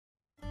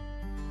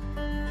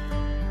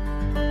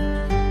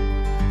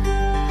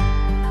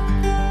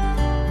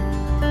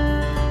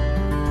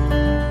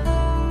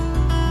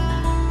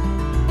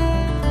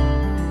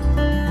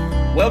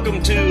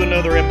Welcome to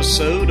another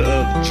episode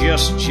of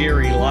Just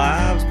Jerry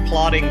Live,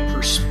 plotting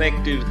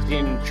perspective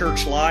in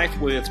church life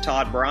with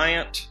Todd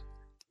Bryant.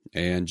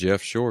 And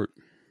Jeff Short.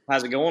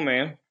 How's it going,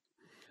 man?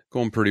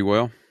 Going pretty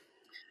well.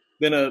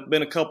 Been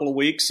a couple of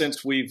weeks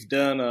since we've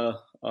done a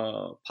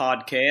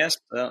podcast.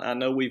 I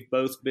know we've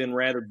both been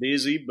rather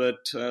busy, but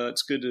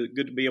it's good to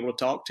be able to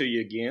talk to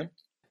you again.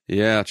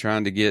 Yeah,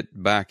 trying to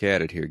get back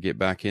at it here, get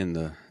back in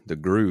the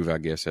groove, I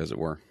guess, as it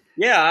were.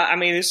 Yeah, I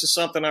mean, this is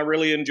something I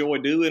really enjoy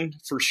doing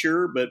for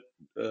sure, but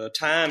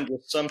time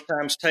just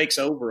sometimes takes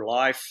over.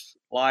 Life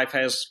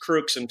has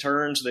crooks and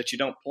turns that you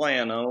don't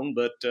plan on,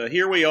 but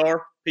here we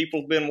are.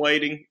 People have been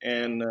waiting,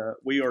 and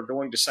we are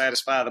going to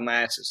satisfy the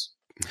masses.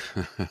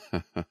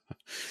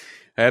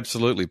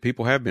 Absolutely.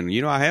 People have been.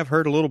 I have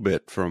heard a little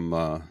bit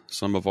from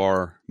some of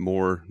our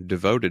more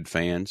devoted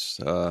fans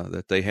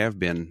that they have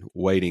been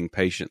waiting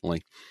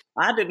patiently.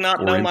 I did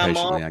not know my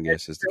mom. I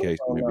guess is the case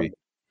may be.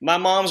 My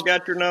mom's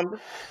got your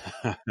number?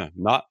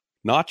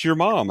 Not your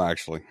mom,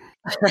 actually.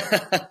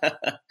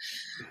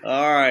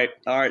 All right.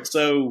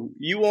 So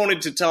you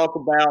wanted to talk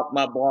about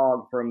my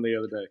blog from the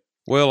other day.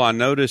 Well, I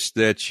noticed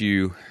that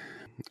you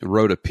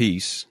wrote a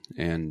piece,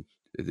 and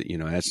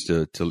that's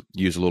to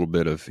use a little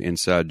bit of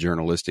inside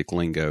journalistic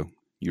lingo.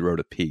 You wrote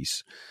a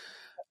piece.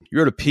 You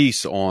wrote a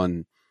piece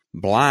on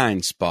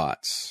blind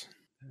spots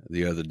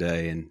the other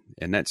day, and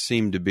that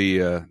seemed to be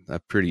a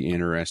pretty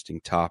interesting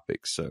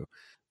topic. So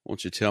why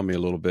don't you tell me a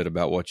little bit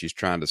about what you're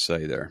trying to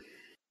say there?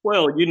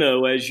 Well,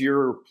 as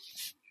you're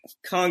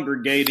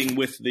congregating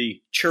with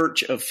the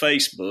Church of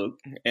Facebook,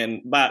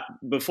 and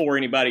before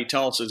anybody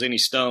tosses any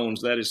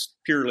stones, that is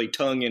purely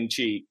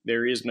tongue-in-cheek.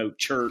 There is no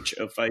Church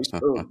of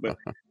Facebook.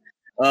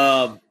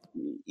 But,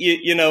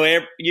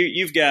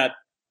 you've got,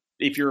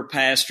 if you're a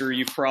pastor,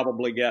 you've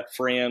probably got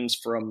friends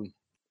from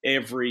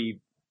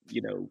every,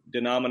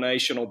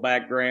 denominational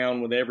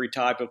background with every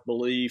type of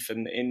belief,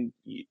 and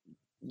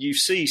you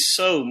see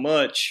so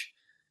much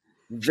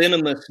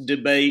venomous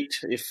debate,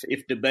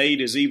 if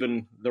debate is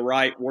even the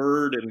right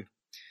word, and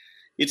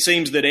it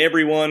seems that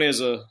everyone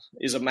is a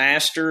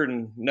master,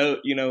 and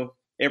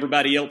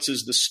everybody else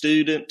is the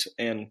student.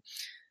 And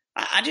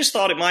I just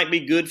thought it might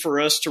be good for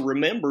us to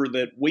remember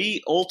that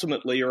we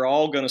ultimately are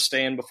all going to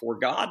stand before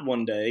God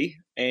one day,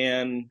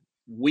 and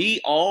we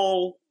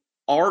all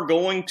are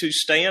going to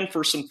stand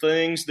for some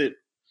things that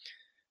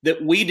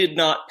we did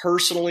not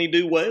personally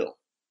do well.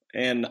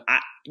 And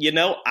I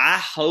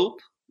hope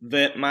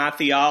that my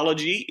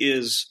theology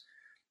is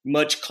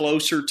much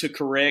closer to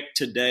correct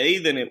today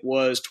than it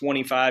was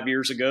 25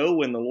 years ago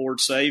when the Lord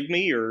saved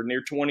me, or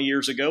near 20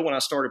 years ago when I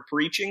started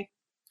preaching.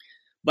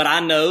 But I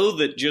know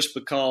that just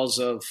because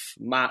of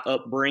my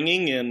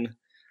upbringing in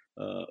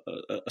a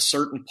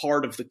certain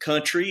part of the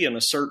country and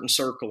a certain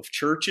circle of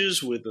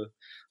churches with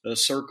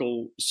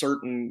certain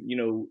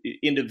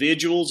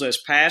individuals as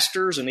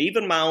pastors, and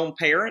even my own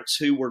parents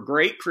who were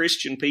great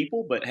Christian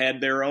people but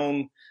had their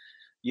own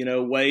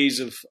ways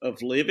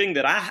of living,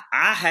 that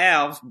I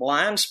have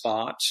blind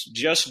spots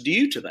just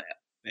due to that.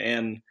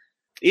 And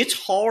it's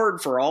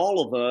hard for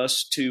all of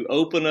us to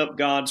open up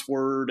God's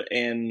word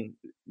and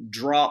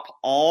drop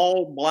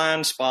all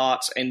blind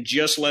spots and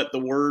just let the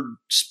word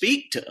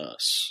speak to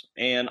us.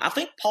 And I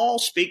think Paul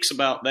speaks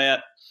about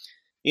that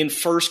in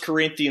 1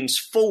 Corinthians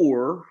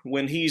 4,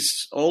 when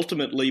he's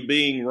ultimately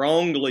being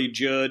wrongly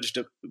judged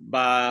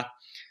by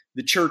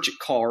the church at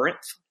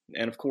Corinth.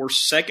 And of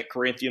course, 2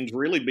 Corinthians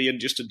really being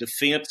just a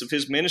defense of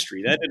his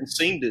ministry. That didn't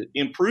seem to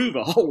improve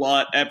a whole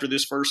lot after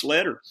this first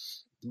letter.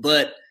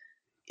 But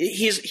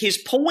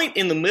his point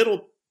in the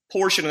middle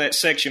portion of that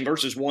section,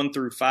 verses 1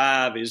 through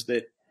 5, is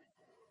that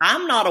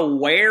I'm not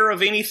aware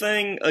of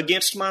anything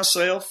against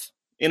myself.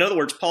 In other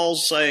words,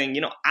 Paul's saying,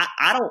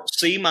 I don't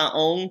see my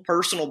own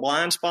personal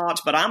blind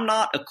spots, but I'm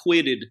not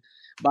acquitted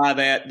by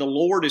that. The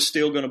Lord is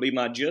still going to be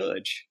my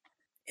judge.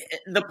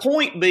 The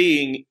point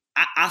being,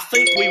 I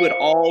think we would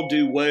all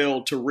do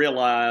well to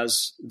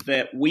realize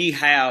that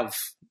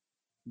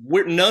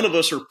none of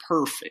us are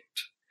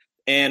perfect,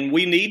 and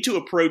we need to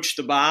approach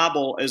the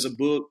Bible as a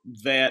book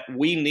that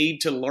we need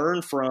to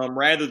learn from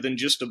rather than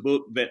just a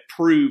book that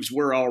proves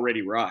we're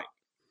already right.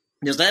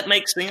 Does that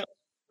make sense?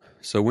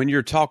 So when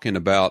you're talking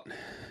about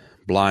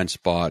blind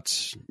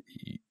spots,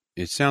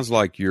 it sounds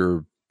like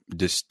you're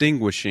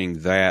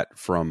distinguishing that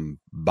from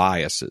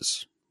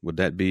biases. Would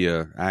that be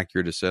an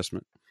accurate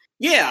assessment?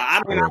 Yeah,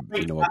 I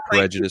think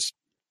prejudice.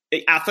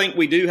 I think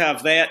we do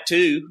have that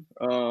too.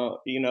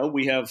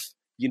 We have,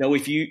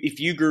 if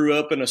you grew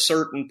up in a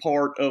certain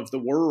part of the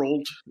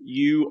world,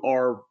 you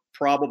are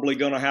probably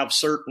going to have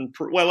certain.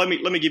 Well, let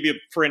me give you,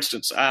 for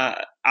instance,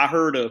 I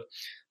heard a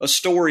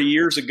story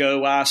years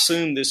ago. I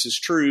assume this is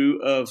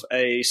true, of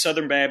a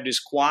Southern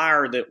Baptist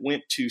choir that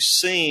went to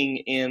sing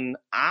in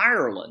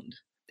Ireland,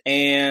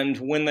 and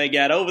when they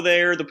got over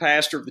there, the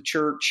pastor of the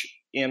church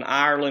in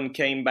Ireland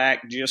came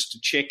back just to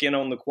check in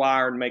on the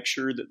choir and make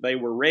sure that they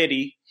were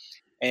ready,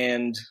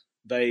 and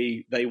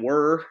they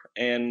were.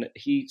 And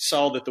he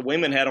saw that the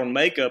women had on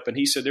makeup, and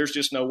he said, "There's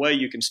just no way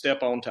you can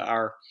step onto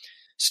our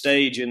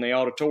stage in the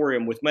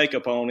auditorium with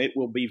makeup on, it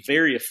will be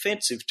very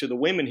offensive to the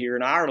women here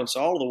in Ireland.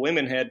 So all the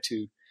women had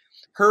to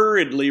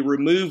hurriedly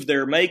remove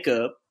their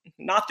makeup.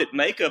 Not that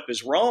makeup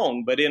is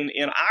wrong, but in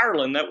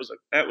Ireland, that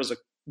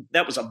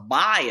was a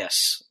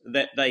bias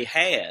that they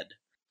had.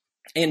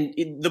 And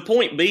the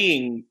point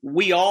being,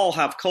 we all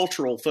have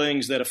cultural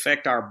things that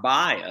affect our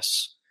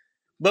bias,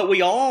 but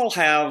we all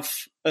have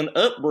an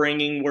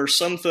upbringing where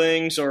some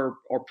things are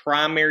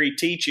primary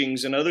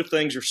teachings and other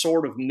things are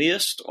sort of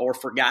missed or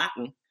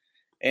forgotten.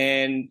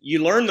 And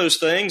you learn those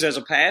things as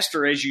a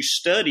pastor as you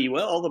study.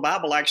 Well, the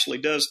Bible actually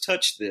does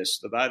touch this.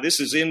 This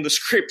is in the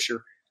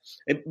Scripture.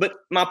 But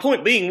my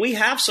point being, we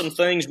have some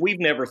things we've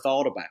never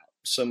thought about.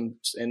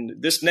 And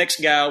this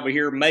next guy over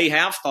here may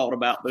have thought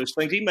about those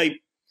things. He may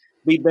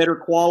be better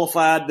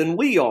qualified than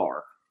we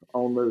are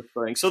on those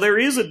things. So there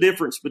is a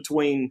difference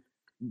between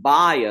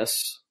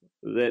bias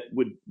that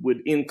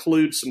would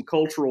include some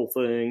cultural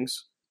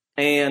things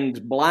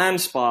and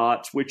blind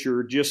spots, which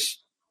are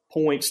just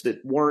points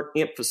that weren't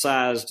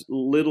emphasized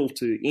little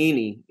to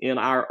any in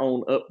our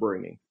own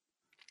upbringing.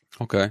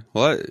 Okay.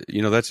 Well,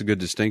 that's a good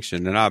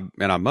distinction. And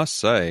I must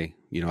say,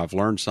 I've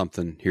learned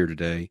something here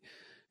today.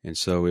 And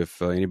so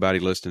if anybody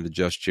listening to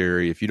Just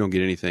Jerry, if you don't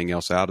get anything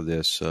else out of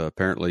this,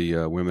 apparently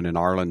women in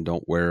Ireland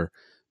don't wear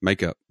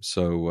makeup.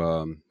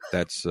 So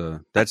that's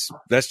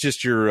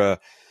just your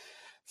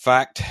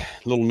fact,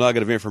 little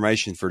nugget of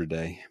information for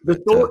today.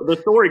 The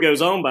story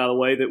goes on, by the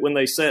way, that when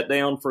they sat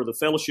down for the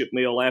fellowship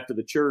meal after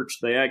the church,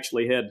 they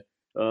actually had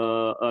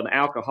an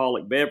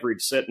alcoholic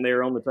beverage sitting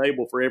there on the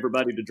table for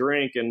everybody to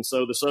drink. And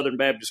so the Southern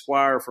Baptist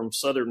Choir from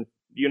Southern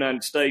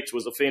United States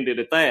was offended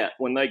at that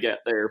when they got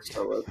there.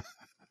 So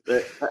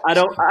I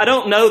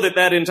don't know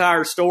that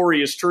entire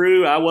story is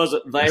true. I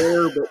wasn't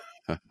there, but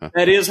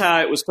that is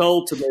how it was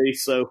told to me.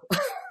 So.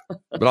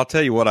 But I'll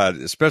tell you what I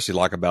especially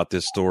like about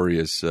this story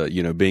is,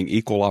 being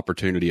equal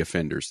opportunity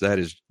offenders.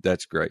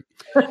 That's great.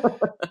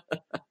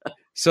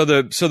 So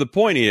the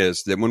point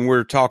is that when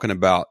we're talking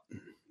about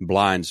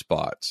blind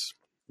spots,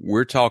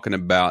 we're talking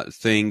about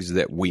things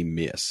that we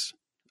miss.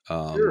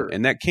 Sure.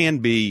 And that can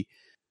be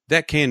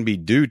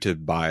due to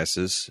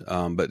biases,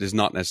 but is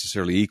not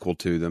necessarily equal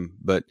to them,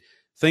 but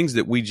things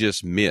that we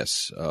just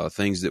miss,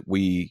 things that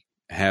we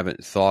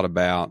haven't thought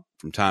about.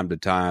 From time to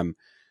time,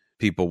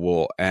 people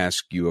will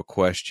ask you a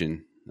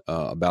question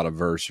about a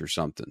verse or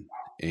something.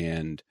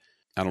 And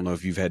I don't know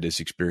if you've had this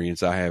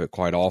experience. I have it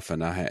quite often.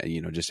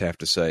 Just have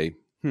to say,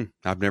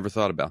 I've never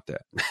thought about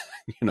that.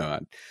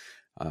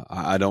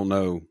 I don't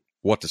know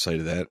what to say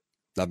to that.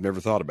 I've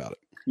never thought about it.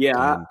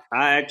 Yeah,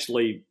 I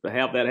actually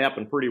have that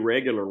happen pretty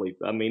regularly.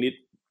 I mean,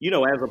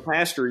 as a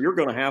pastor, you're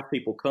going to have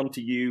people come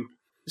to you,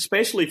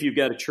 especially if you've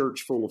got a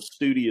church full of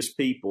studious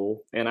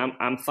people. And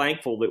I'm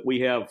thankful that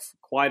we have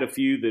quite a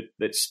few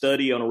that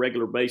study on a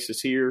regular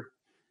basis here.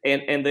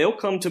 And they'll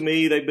come to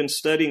me. They've been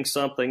studying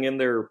something in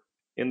their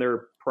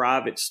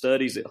private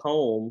studies at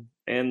home,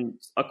 and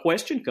a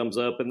question comes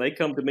up, and they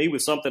come to me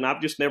with something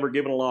I've just never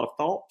given a lot of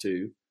thought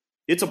to.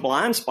 It's a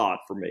blind spot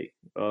for me.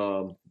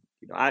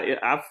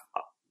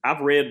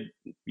 I've read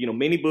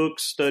many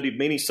books, studied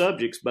many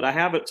subjects, but I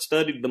haven't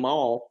studied them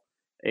all,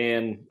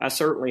 and I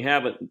certainly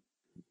haven't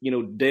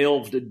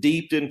delved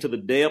deep into the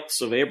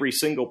depths of every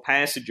single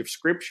passage of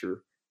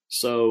Scripture.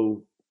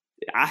 So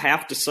I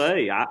have to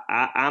say,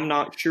 I'm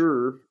not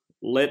sure.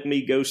 Let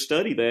me go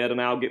study that, and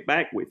I'll get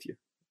back with you.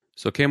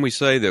 So can we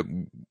say that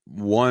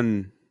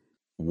one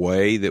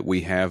way that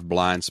we have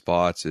blind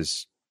spots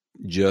is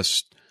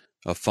just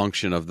a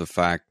function of the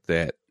fact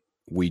that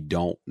we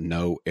don't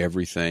know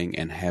everything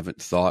and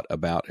haven't thought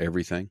about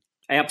everything?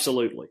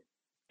 Absolutely.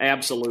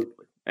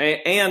 Absolutely.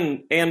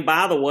 And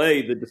by the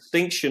way, the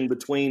distinction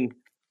between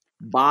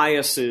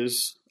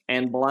biases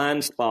and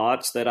blind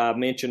spots that I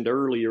mentioned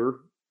earlier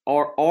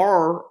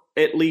are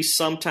at least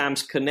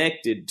sometimes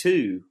connected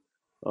too.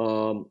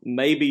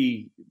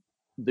 Maybe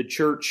the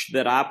church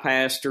that I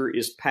pastor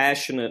is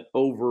passionate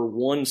over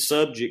one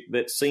subject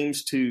that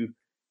seems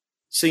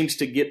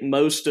to get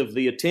most of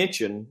the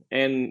attention,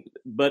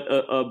 but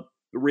a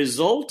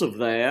result of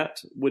that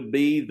would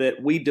be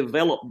that we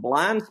develop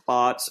blind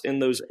spots in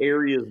those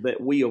areas that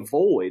we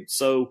avoid.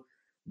 So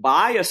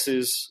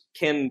biases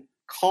can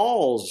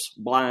cause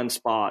blind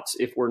spots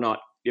if we're not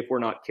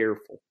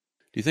careful.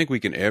 Do you think we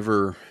can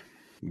ever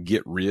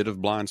get rid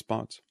of blind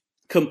spots?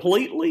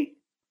 Completely?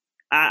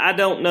 I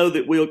don't know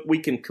that we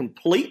can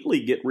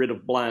completely get rid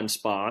of blind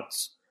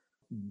spots,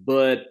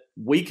 but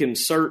we can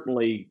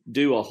certainly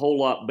do a whole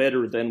lot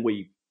better than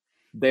we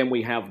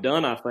have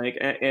done, I think.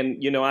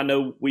 And I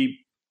know we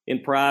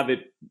in private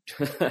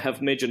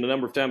have mentioned a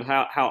number of times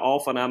how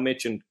often I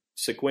mention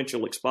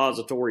sequential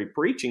expository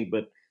preaching,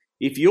 but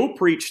if you'll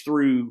preach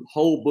through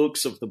whole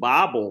books of the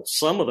Bible,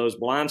 some of those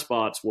blind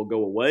spots will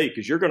go away,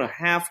 because you're going to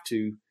have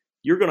to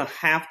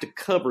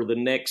cover the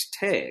next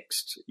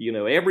text.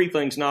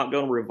 Everything's not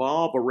going to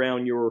revolve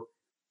around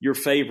your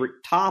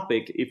favorite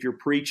topic if you're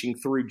preaching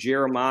through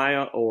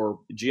Jeremiah or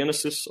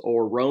Genesis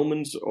or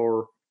Romans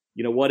or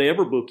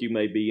whatever book you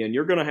may be in.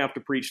 You're going to have to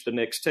preach the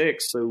next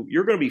text. So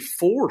you're going to be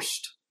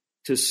forced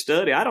to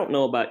study. I don't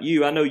know about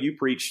you. I know you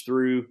preach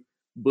through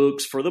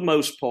books for the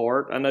most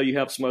part. I know you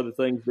have some other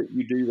things that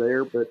you do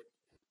there, but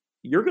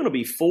you're going to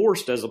be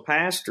forced as a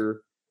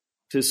pastor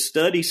to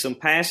study some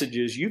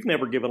passages you've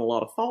never given a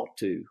lot of thought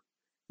to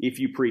if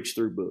you preach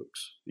through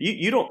books.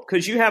 You don't,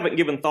 because you haven't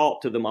given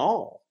thought to them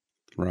all.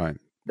 Right.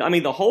 I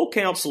mean, the whole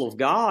counsel of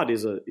God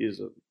is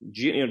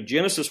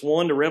Genesis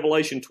 1 to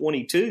Revelation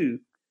 22.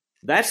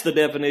 That's the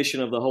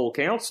definition of the whole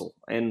counsel.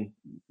 And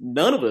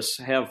none of us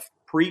have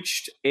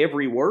preached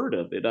every word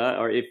of it.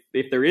 Or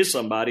if there is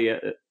somebody,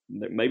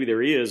 maybe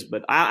there is,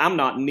 but I'm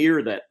not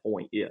near that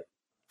point yet.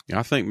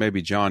 I think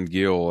maybe John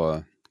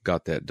Gill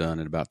got that done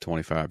in about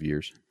 25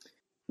 years.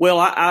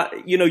 Well,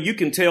 you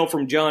can tell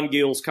from John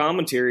Gill's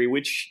commentary,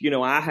 which,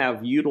 I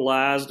have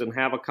utilized and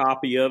have a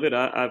copy of it.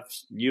 I've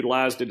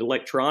utilized it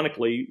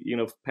electronically,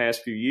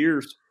 past few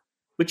years.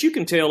 But you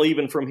can tell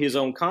even from his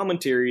own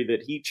commentary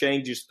that he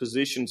changes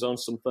positions on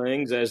some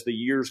things as the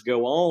years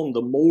go on.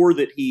 The more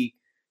that he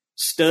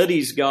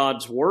studies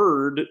God's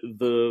word,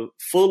 the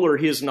fuller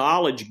his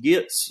knowledge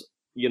gets,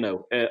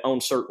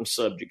 on certain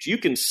subjects. You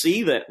can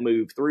see that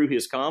move through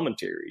his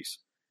commentaries.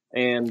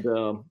 And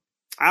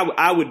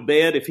I would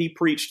bet if he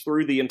preached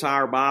through the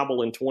entire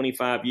Bible in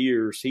 25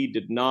 years, he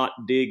did not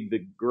dig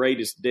the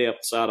greatest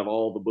depths out of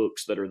all the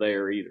books that are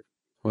there either.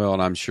 Well,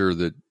 and I'm sure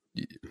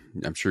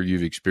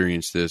you've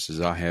experienced this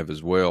as I have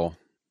as well.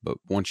 But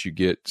once you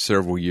get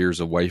several years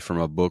away from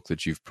a book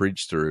that you've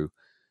preached through,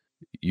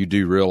 you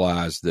do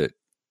realize that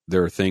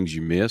there are things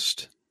you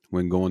missed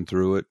when going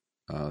through it,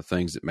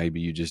 things that maybe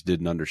you just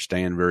didn't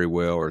understand very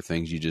well, or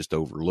things you just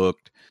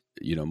overlooked.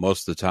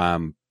 Most of the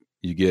time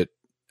you get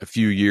a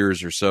few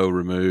years or so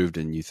removed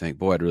and you think,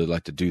 boy, I'd really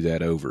like to do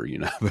that over,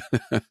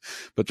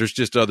 but there's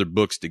just other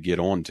books to get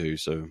onto.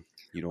 So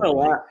you don't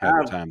really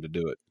have the time to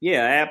do it.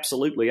 Yeah,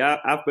 absolutely.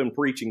 I've been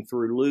preaching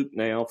through Luke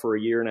now for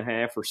a year and a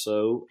half or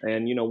so.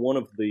 And, one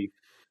of the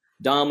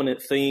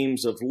dominant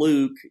themes of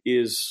Luke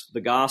is the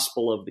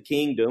gospel of the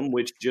kingdom,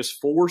 which just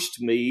forced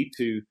me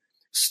to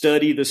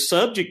study the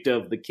subject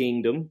of the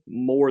kingdom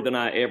more than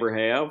I ever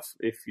have.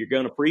 If you're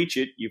going to preach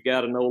it, you've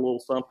got to know a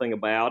little something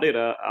about it.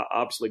 I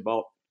obviously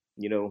bought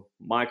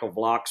Michael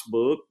Vlach's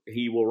book,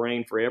 He Will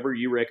Reign Forever.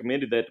 You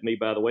recommended that to me,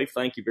 by the way.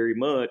 Thank you very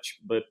much.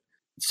 But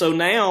so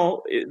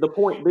now the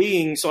point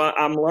being,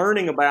 I'm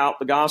learning about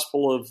the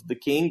gospel of the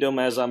kingdom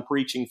as I'm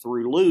preaching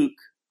through Luke.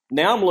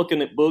 Now I'm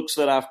looking at books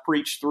that I've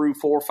preached through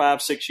 4,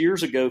 5, 6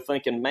 years ago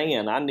thinking,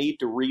 man, I need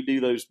to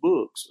redo those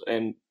books.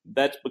 And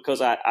that's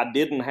because I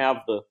didn't have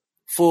the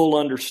full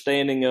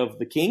understanding of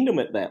the kingdom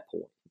at that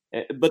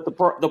point. But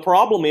the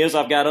problem is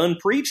I've got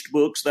unpreached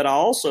books that I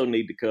also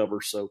need to cover.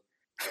 So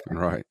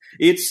right.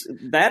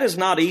 That is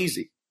not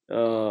easy.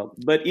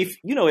 But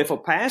if a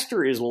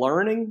pastor is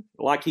learning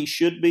like he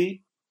should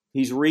be,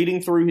 he's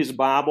reading through his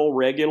Bible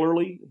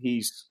regularly,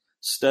 he's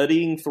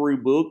studying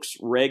through books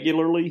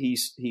regularly,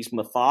 he's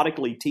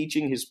methodically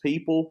teaching his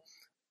people,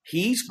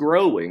 he's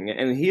growing,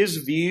 and his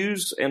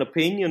views and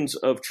opinions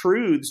of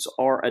truths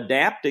are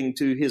adapting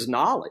to his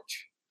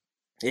knowledge.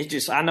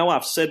 I know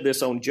I've said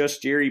this on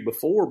Just Jerry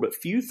before, but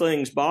few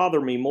things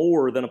bother me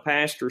more than a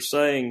pastor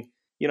saying,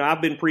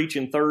 I've been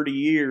preaching 30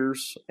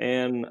 years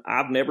and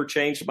I've never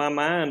changed my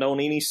mind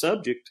on any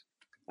subject.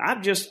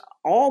 I'm just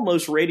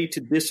almost ready to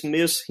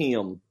dismiss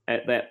him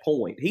at that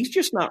point. He's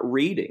just not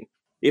reading.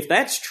 If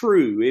that's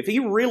true, if he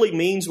really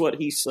means what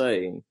he's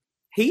saying,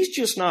 he's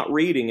just not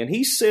reading, and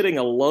he's setting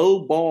a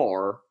low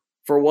bar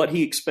for what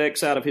he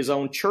expects out of his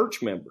own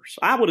church members.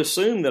 I would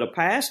assume that a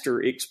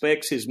pastor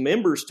expects his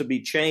members to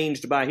be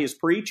changed by his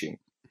preaching.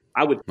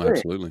 I would think.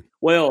 Absolutely.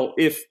 Well,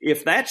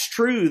 if that's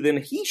true, then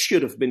he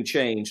should have been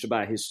changed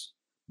by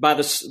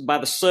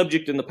the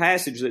subject and the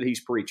passage that he's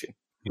preaching.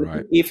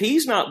 Right. If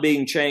he's not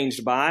being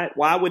changed by it,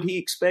 why would he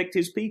expect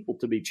his people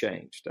to be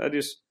changed?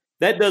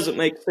 That doesn't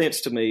make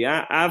sense to me.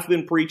 I've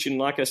been preaching,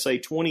 like I say,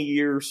 20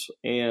 years,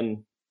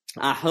 and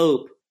I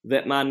hope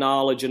that my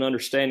knowledge and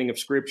understanding of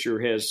Scripture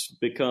has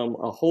become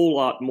a whole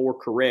lot more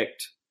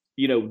correct,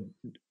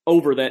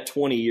 over that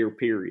 20-year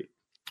period.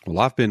 Well,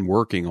 I've been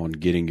working on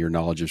getting your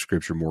knowledge of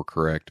Scripture more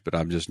correct, but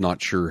I'm just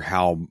not sure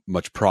how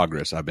much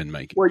progress I've been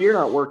making. Well, you're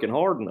not working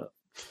hard enough.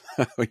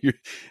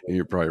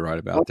 You're probably right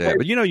about that.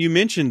 But you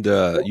mentioned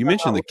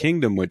the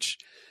kingdom, which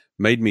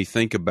made me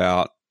think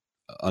about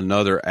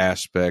another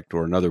aspect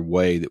or another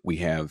way that we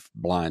have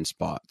blind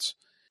spots,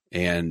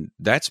 and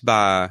that's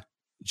by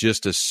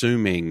just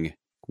assuming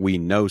we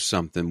know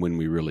something when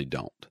we really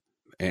don't.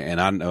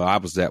 And I know I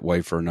was that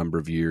way for a number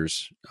of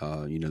years.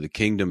 The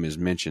kingdom is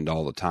mentioned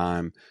all the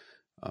time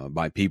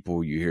by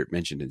people. You hear it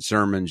mentioned in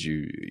sermons.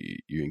 You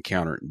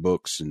encounter it in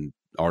books and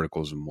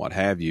articles and what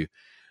have you.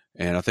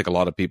 And I think a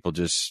lot of people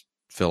just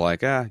feel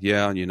like, I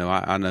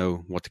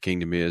know what the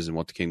kingdom is and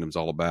what the kingdom's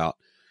all about.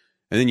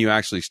 And then you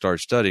actually start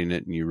studying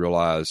it and you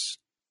realize,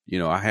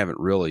 I haven't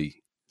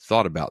really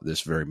thought about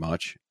this very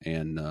much,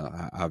 and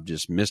I've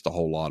just missed a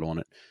whole lot on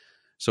it.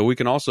 So we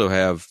can also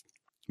have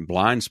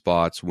blind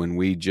spots when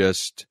we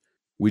just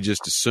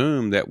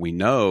assume that we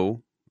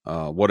know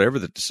whatever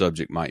that the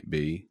subject might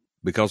be,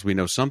 because we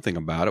know something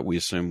about it, we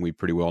assume we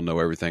pretty well know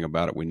everything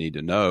about it we need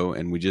to know,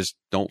 and we just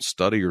don't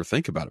study or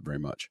think about it very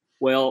much.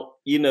 Well,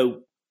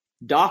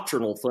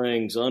 doctrinal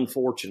things,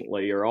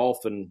 unfortunately, are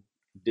often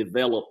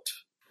developed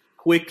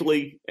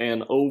quickly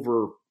and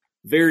over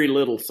very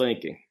little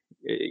thinking.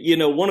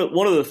 One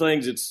of the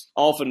things that's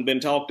often been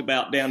talked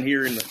about down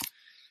here in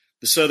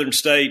the southern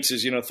states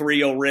is,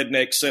 three old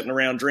rednecks sitting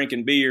around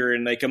drinking beer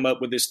and they come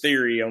up with this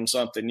theory on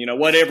something,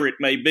 whatever it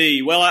may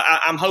be. Well,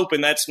 I'm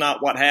hoping that's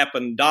not what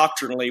happened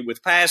doctrinally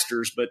with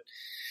pastors, but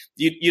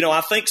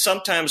I think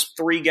sometimes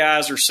three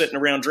guys are sitting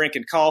around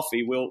drinking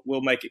coffee.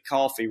 We'll make it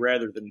coffee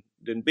rather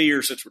than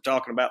beer, since we're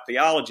talking about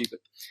theology.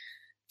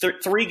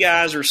 But three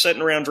guys are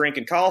sitting around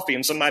drinking coffee,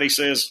 and somebody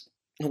says,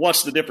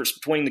 "What's the difference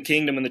between the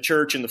kingdom and the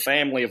church and the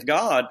family of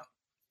God?"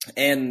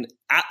 And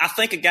I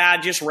think a guy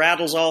just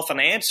rattles off an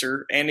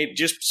answer, and it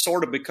just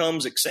sort of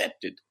becomes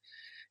accepted.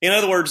 In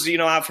other words,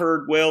 I've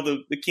heard, well,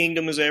 the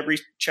kingdom is every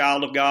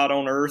child of God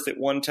on earth at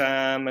one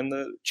time, and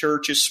the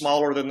church is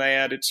smaller than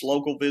that. It's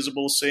local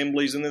visible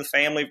assemblies, and then the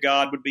family of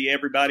God would be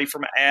everybody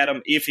from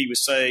Adam, if he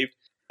was saved,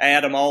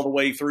 Adam all the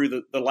way through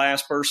the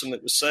last person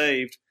that was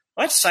saved.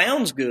 Well, that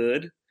sounds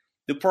good.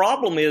 The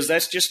problem is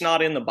that's just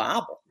not in the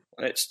Bible.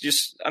 It's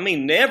just,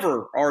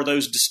 never are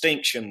those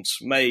distinctions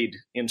made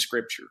in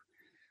Scripture.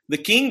 The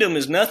kingdom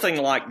is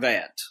nothing like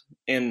that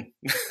in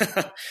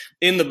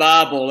the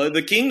Bible.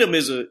 The kingdom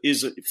is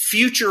a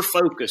future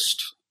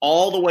focused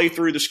all the way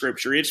through the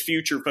Scripture. It's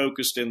future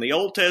focused in the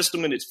Old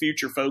Testament. It's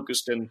future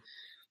focused in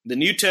the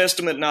New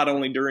Testament, not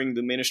only during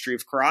the ministry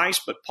of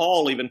Christ, but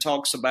Paul even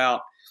talks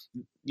about,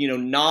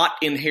 not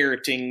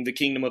inheriting the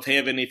kingdom of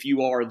heaven if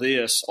you are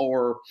this,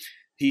 or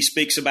he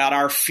speaks about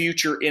our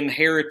future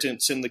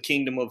inheritance in the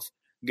kingdom of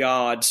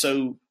God.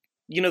 So,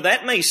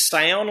 that may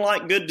sound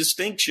like good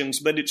distinctions,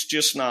 but it's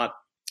just not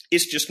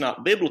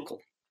biblical.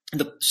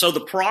 So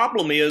the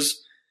problem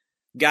is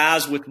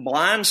guys with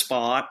blind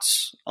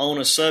spots on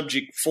a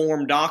subject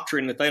form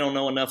doctrine that they don't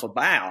know enough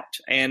about,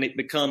 and it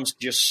becomes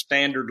just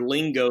standard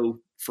lingo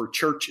for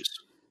churches.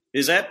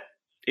 Is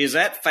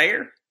that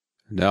fair?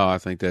 No, I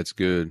think that's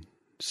good.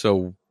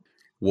 So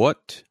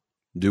what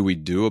do we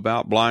do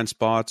about blind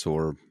spots,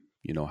 or,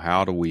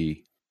 how do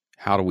we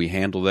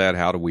handle that?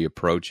 How do we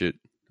approach it?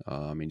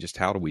 Just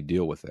how do we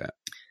deal with that?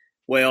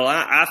 Well,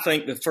 I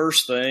think the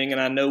first thing, and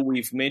I know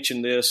we've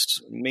mentioned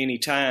this many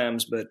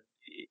times, but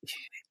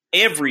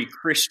every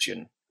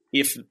Christian,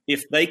 if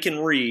they can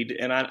read,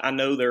 and I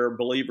know there are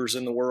believers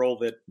in the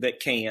world that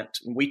can't,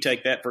 and we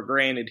take that for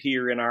granted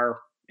here in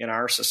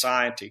our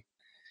society.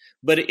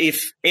 But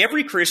if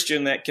every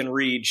Christian that can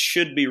read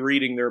should be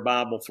reading their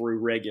Bible through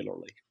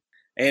regularly,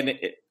 and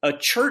a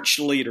church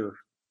leader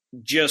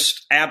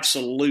just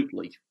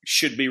absolutely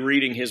should be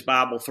reading his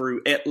Bible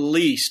through at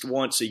least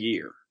once a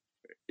year,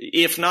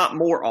 if not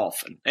more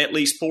often, at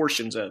least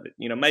portions of it.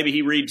 Maybe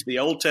he reads the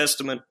Old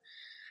Testament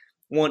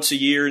once a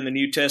year and the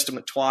New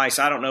Testament twice.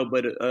 I don't know,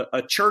 but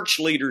a church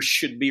leader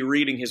should be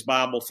reading his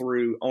Bible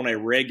through on a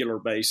regular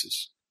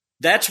basis.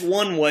 That's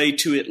one way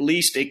to at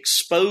least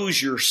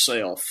expose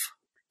yourself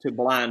to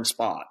blind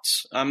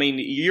spots.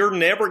 You're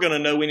never going to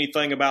know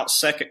anything about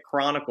 2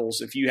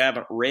 Chronicles if you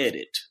haven't read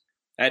it.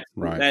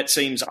 That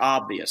seems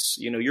obvious.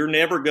 You're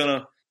never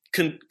going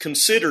to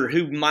consider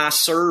who my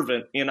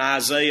servant in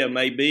Isaiah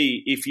may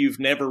be if you've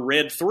never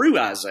read through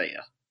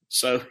Isaiah.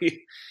 So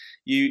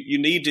you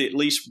need to at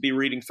least be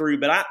reading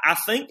through. But I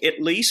think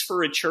at least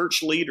for a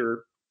church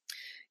leader,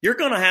 you're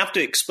going to have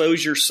to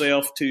expose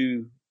yourself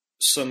to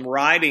some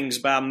writings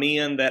by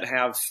men that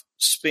have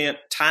spent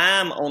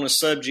time on a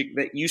subject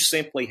that you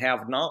simply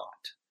have not.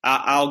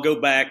 I'll go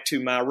back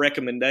to my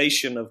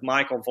recommendation of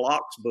Michael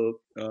Vlach's book,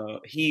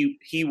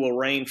 He Will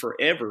Reign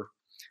Forever.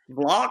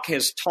 Vlach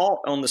has taught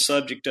on the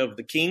subject of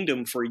the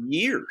kingdom for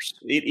years.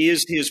 It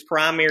is his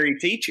primary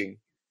teaching.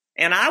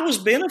 And I was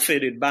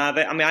benefited by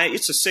that.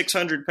 It's a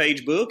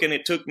 600-page book, and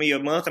it took me a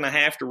month and a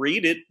half to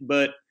read it,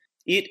 but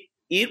I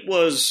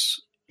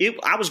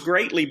was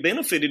greatly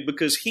benefited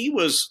because he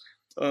was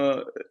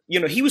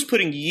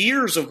putting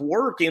years of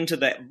work into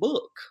that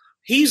book.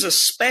 He's a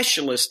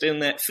specialist in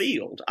that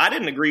field. I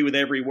didn't agree with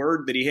every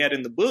word that he had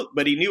in the book,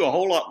 but he knew a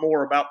whole lot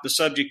more about the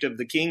subject of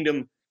the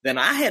kingdom than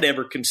I had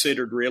ever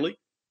considered, really.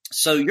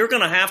 So you're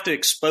going to have to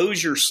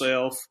expose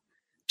yourself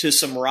to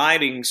some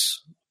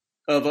writings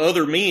of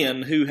other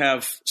men who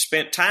have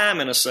spent time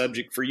in a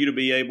subject for you to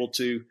be able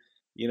to,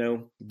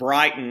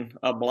 brighten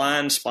a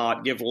blind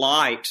spot, give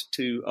light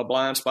to a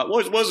blind spot.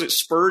 What was it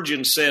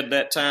Spurgeon said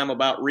that time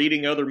about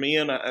reading other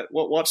men?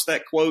 What's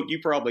that quote? You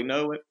probably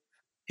know it.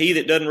 He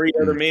that doesn't read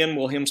other men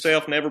will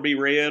himself never be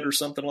read, or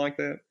something like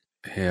that.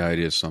 Yeah, it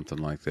is something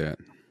like that.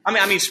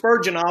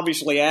 Spurgeon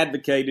obviously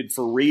advocated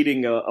for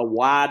reading a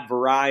wide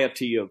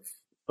variety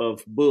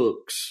of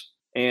books.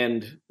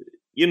 And,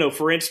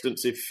 for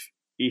instance,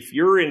 if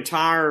your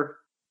entire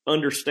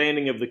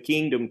understanding of the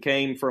kingdom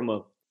came from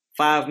a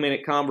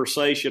 5-minute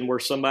conversation where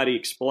somebody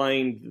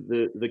explained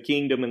the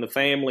kingdom and the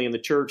family and the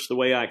church the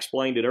way I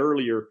explained it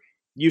earlier,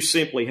 you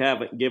simply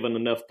haven't given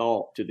enough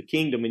thought to the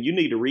kingdom, and you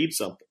need to read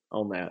something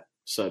on that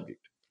subject.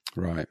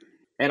 Right.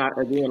 And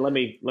again, let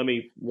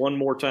me one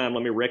more time.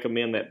 Let me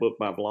recommend that book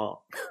by Blanc.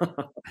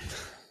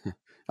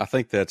 I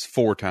think that's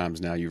 4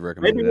 times now you've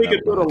recommended Maybe it. we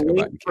could put a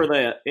link for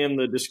that in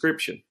the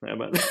description. How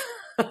about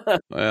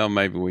that? Well,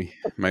 maybe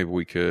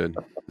we could.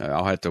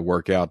 I'll have to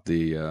work out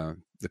the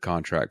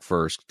contract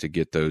first to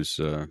get those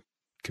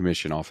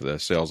commission off of the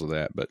sales of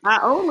that. But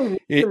I only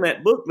mention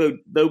that book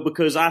though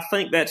because I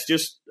think that's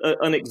just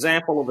an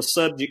example of a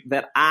subject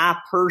that I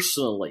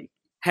personally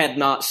had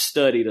not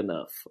studied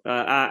enough.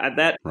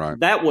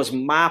 That was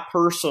my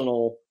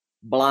personal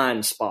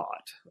blind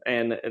spot,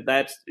 and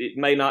it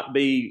may not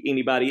be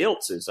anybody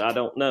else's. I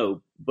don't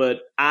know, but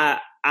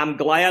I'm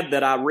glad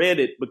that I read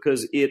it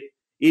because it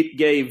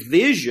gave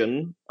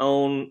vision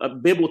on a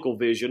biblical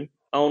vision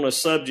on a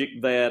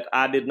subject that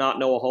I did not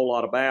know a whole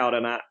lot about,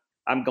 and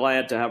I'm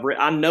glad to have read.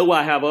 I know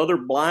I have other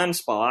blind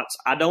spots.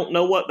 I don't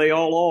know what they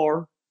all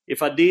are.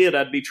 If I did,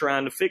 I'd be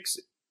trying to fix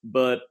it.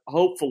 But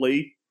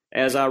hopefully,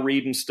 as I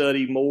read and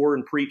study more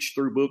and preach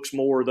through books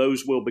more,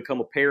 those will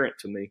become apparent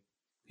to me.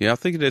 Yeah, I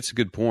think that's a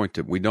good point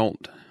that we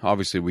don't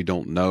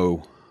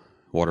know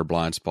what our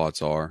blind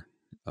spots are.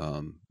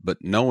 But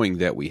knowing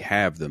that we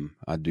have them,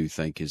 I do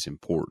think is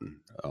important.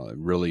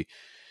 Really,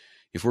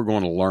 if we're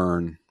going to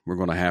learn, we're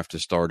going to have to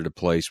start at a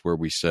place where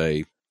we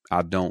say,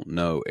 I don't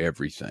know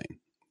everything.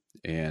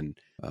 And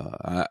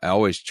I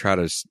always try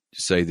to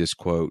say this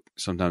quote.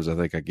 Sometimes I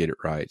think I get it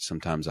right.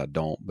 Sometimes I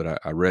don't.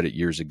 But I read it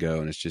years ago,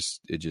 and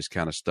it just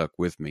kind of stuck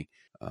with me.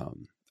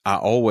 I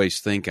always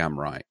think I'm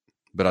right,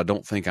 but I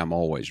don't think I'm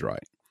always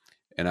right.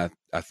 And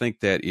I think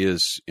that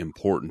is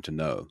important to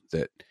know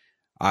that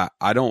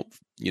I don't,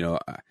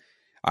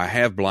 I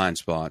have blind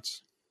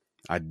spots.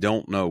 I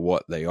don't know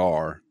what they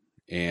are.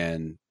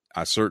 And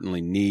I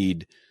certainly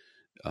need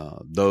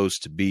those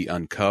to be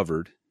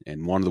uncovered.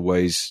 And one of the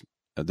ways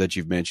that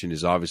you've mentioned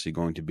is obviously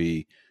going to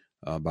be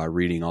by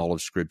reading all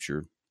of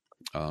Scripture,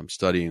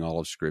 studying all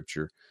of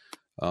Scripture,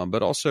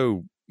 but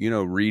also,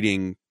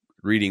 reading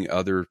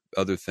other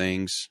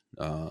things.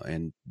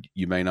 And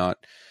you may not,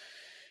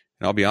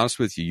 and I'll be honest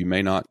with you, you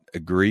may not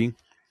agree,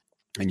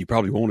 and you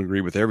probably won't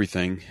agree with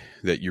everything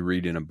that you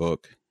read in a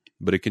book,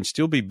 but it can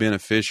still be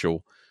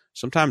beneficial.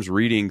 Sometimes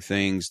reading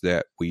things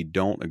that we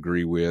don't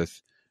agree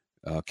with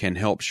can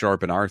help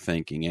sharpen our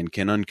thinking and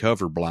can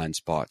uncover blind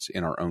spots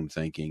in our own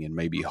thinking and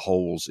maybe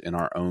holes in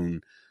our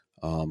own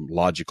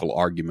logical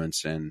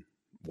arguments and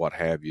what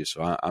have you.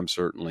 So I'm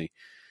certainly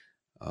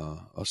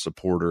a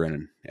supporter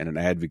and an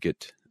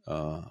advocate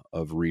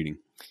of reading.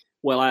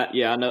 Well, I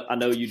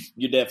know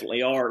you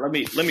definitely are.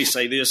 Let me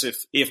say this: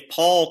 if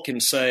Paul can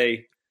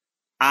say,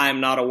 "I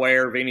am not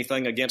aware of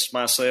anything against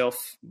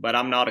myself, but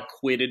I'm not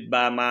acquitted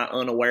by my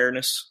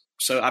unawareness,"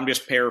 so I'm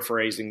just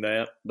paraphrasing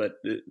that, but.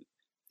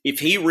 If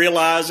he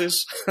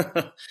realizes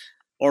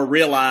or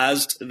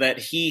realized that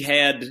he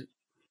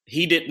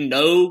didn't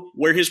know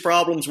where his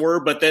problems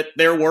were, but that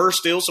there were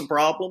still some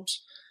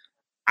problems,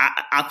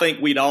 I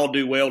think we'd all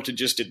do well to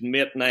just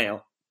admit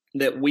now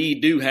that we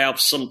do have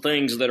some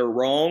things that are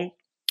wrong,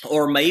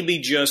 or maybe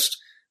just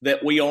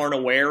that we aren't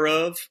aware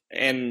of,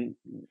 and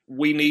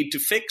we need to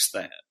fix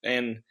that.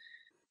 And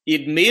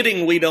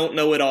admitting we don't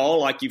know it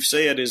all, like you've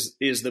said, is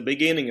the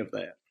beginning of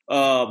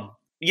that.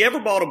 You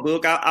ever bought a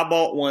book? I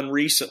bought one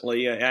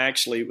recently.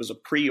 Actually, it was a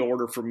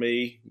pre-order for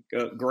me,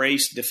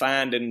 Grace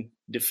Defined and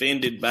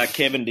Defended by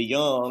Kevin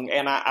DeYoung.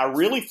 And I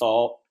really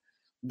thought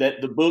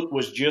that the book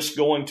was just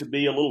going to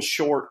be a little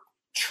short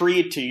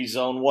treatise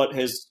on what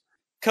has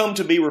come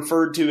to be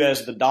referred to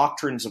as the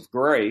doctrines of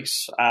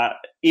grace.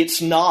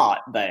 It's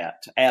not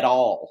that at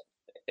all.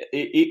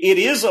 It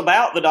is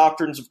about the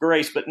doctrines of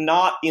grace, but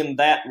not in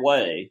that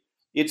way.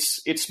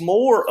 It's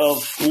more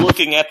of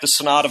looking at the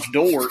Synod of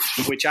Dort,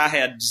 which I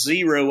had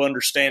zero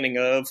understanding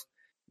of.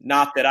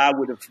 Not that I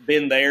would have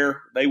been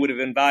there, they would have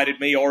invited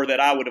me, or that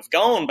I would have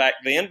gone back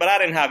then, but I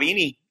didn't have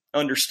any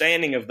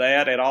understanding of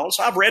that at all.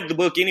 So I've read the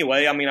book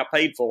anyway. I mean, I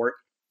paid for it.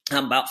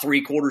 I'm about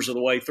 3/4 of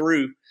the way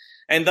through.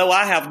 And though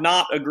I have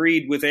not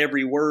agreed with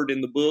every word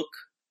in the book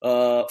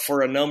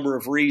for a number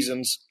of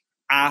reasons,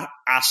 I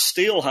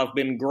still have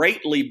been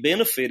greatly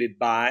benefited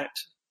by it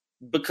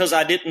because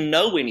I didn't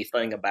know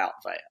anything about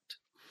that.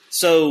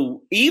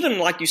 So even,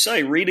 like you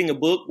say, reading a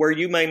book where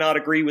you may not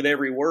agree with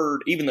every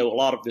word, even though a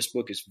lot of this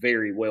book is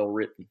very well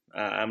written,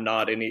 I'm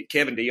not in it.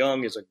 Kevin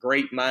DeYoung is a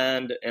great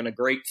mind and a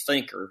great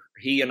thinker.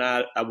 He and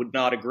I would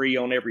not agree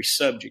on every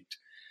subject.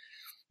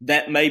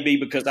 That may be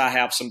because I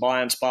have some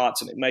blind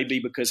spots, and it may be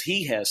because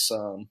he has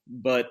some,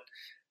 but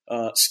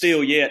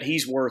still yet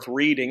he's worth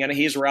reading, and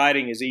his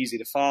writing is easy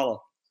to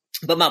follow.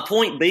 But my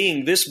point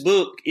being, this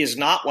book is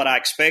not what I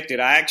expected.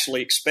 I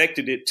actually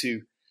expected it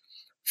to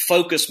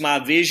focus my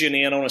vision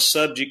in on a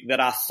subject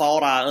that I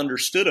thought I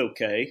understood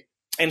okay,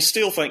 and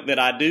still think that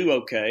I do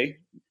okay.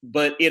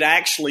 But it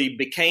actually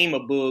became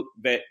a book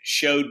that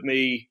showed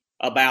me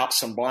about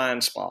some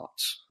blind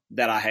spots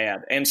that I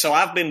had. And so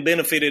I've been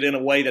benefited in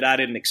a way that I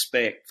didn't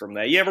expect from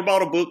that. You ever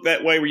bought a book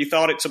that way where you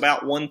thought it's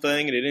about one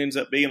thing and it ends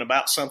up being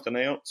about something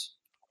else?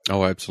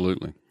 Oh,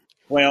 absolutely.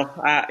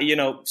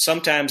 Well,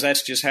 sometimes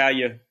that's just how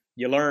you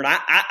You learn.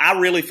 I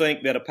really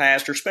think that a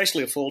pastor,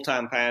 especially a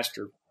full-time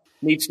pastor,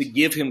 needs to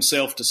give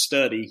himself to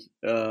study.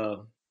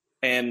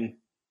 And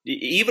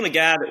even a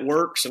guy that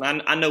works,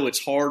 and I know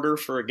it's harder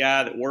for a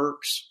guy that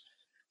works,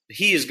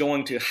 he is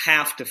going to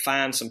have to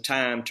find some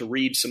time to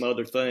read some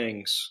other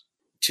things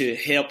to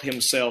help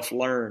himself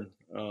learn.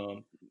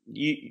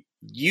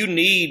 You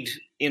need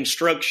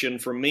instruction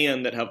from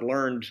men that have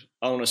learned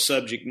on a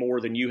subject more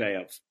than you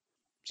have.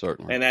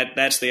 Certainly. And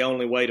that's the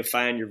only way to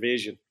find your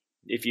vision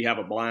if you have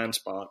a blind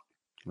spot.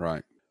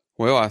 Right.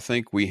 Well, I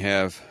think we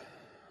have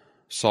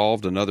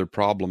solved another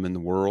problem in the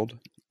world,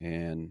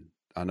 and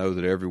I know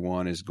that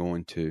everyone is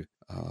going to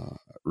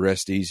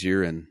rest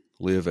easier and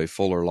live a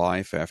fuller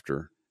life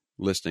after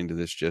listening to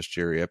this Just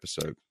Jerry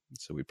episode.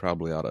 So we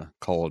probably ought to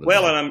call it.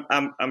 Well,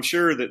 and I'm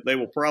sure that they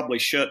will probably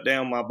shut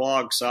down my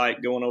blog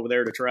site going over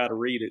there to try to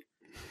read it.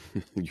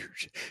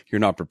 You're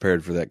not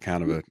prepared for that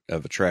kind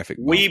of a traffic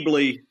bump.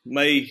 Weebly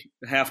may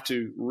have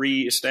to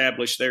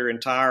reestablish their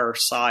entire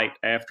site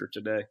after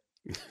today.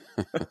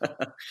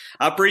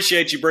 I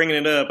appreciate you bringing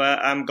it up.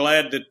 I'm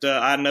glad that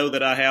I know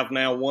that I have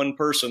now one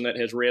person that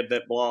has read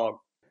that blog.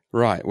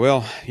 Right.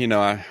 Well,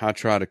 I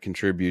try to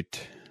contribute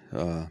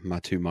my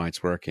 2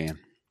 mites where I can.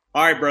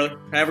 All right, brother.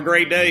 Have a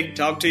great day.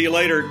 Talk to you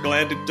later.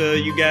 Glad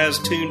that you guys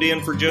tuned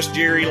in for Just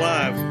Jerry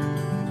Live.